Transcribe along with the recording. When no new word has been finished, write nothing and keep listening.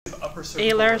upper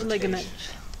cervical Alar rotation. ligament.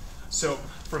 So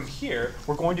from here,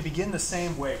 we're going to begin the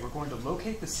same way. We're going to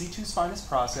locate the C2 spinous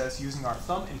process using our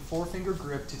thumb and forefinger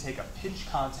grip to take a pinch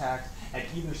contact at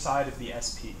either side of the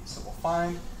SP. So we'll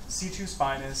find C2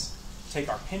 spinous, take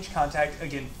our pinch contact,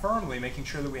 again firmly, making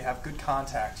sure that we have good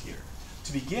contact here.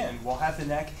 To begin, we'll have the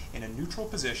neck in a neutral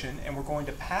position, and we're going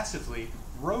to passively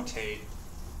rotate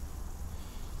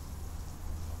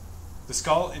the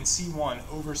skull in C1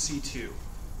 over C2.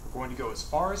 We're going to go as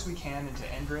far as we can into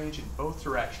end range in both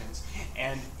directions,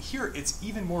 and here it's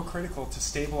even more critical to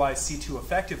stabilize C2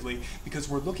 effectively because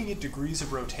we're looking at degrees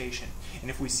of rotation. And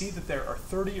if we see that there are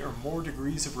 30 or more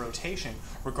degrees of rotation,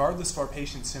 regardless of our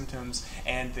patient's symptoms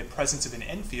and the presence of an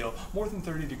end feel, more than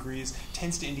 30 degrees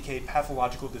tends to indicate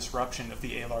pathological disruption of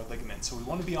the alar ligament. So we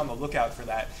want to be on the lookout for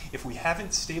that. If we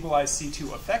haven't stabilized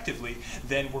C2 effectively,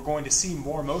 then we're going to see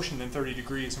more motion than 30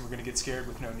 degrees and we're going to get scared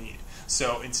with no need.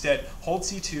 So instead, hold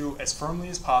C2 as firmly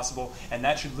as possible, and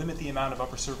that should limit the amount of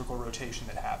upper cervical rotation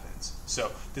that happens.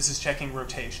 So this is checking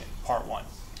rotation, part 1.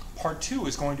 Part 2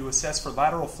 is going to assess for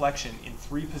lateral flexion in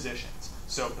 3 positions.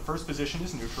 So the first position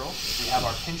is neutral. We have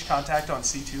our pinch contact on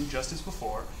C2 just as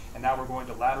before, and now we're going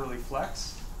to laterally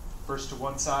flex, first to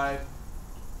one side,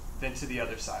 then to the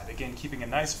other side. Again, keeping a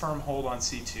nice firm hold on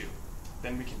C2.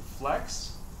 Then we can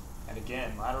flex, and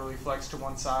again, laterally flex to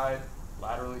one side,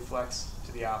 laterally flex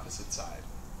to the opposite side.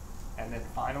 And then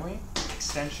finally,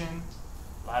 extension,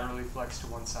 laterally flex to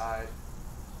one side,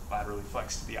 laterally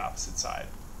flex to the opposite side.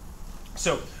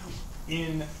 So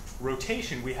in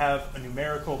rotation, we have a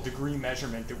numerical degree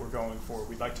measurement that we're going for.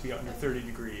 We'd like to be under 30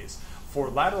 degrees. For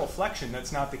lateral flexion,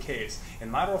 that's not the case.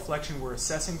 In lateral flexion, we're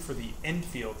assessing for the end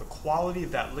feel, the quality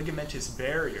of that ligamentous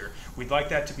barrier. We'd like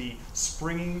that to be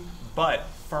springy but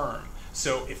firm.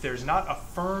 So if there's not a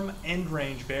firm end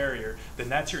range barrier, then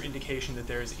that's your indication that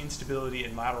there is instability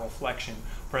in lateral flexion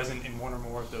present in one or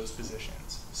more of those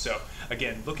positions. So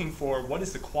again, looking for what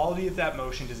is the quality of that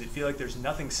motion. Does it feel like there's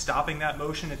nothing stopping that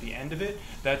motion at the end of it?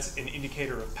 That's an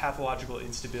indicator of pathological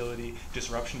instability,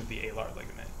 disruption of the alar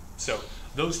ligament. So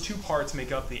those 2 parts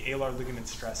make up the alar ligament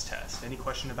stress test. Any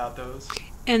question about those?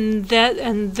 And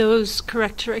those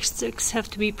characteristics have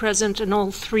to be present in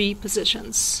all 3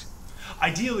 positions.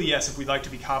 Ideally, yes, if we'd like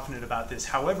to be confident about this.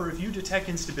 However, if you detect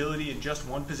instability in just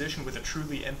one position with a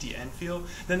truly empty end feel,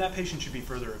 then that patient should be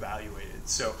further evaluated.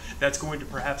 So that's going to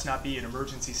perhaps not be an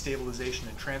emergency stabilization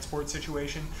and transport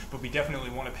situation, but we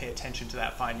definitely want to pay attention to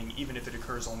that finding even if it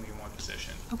occurs only in one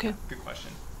position. Okay. Good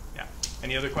question. Yeah.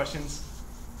 Any other questions?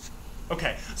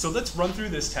 Okay, so let's run through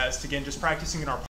this test, again, just practicing in our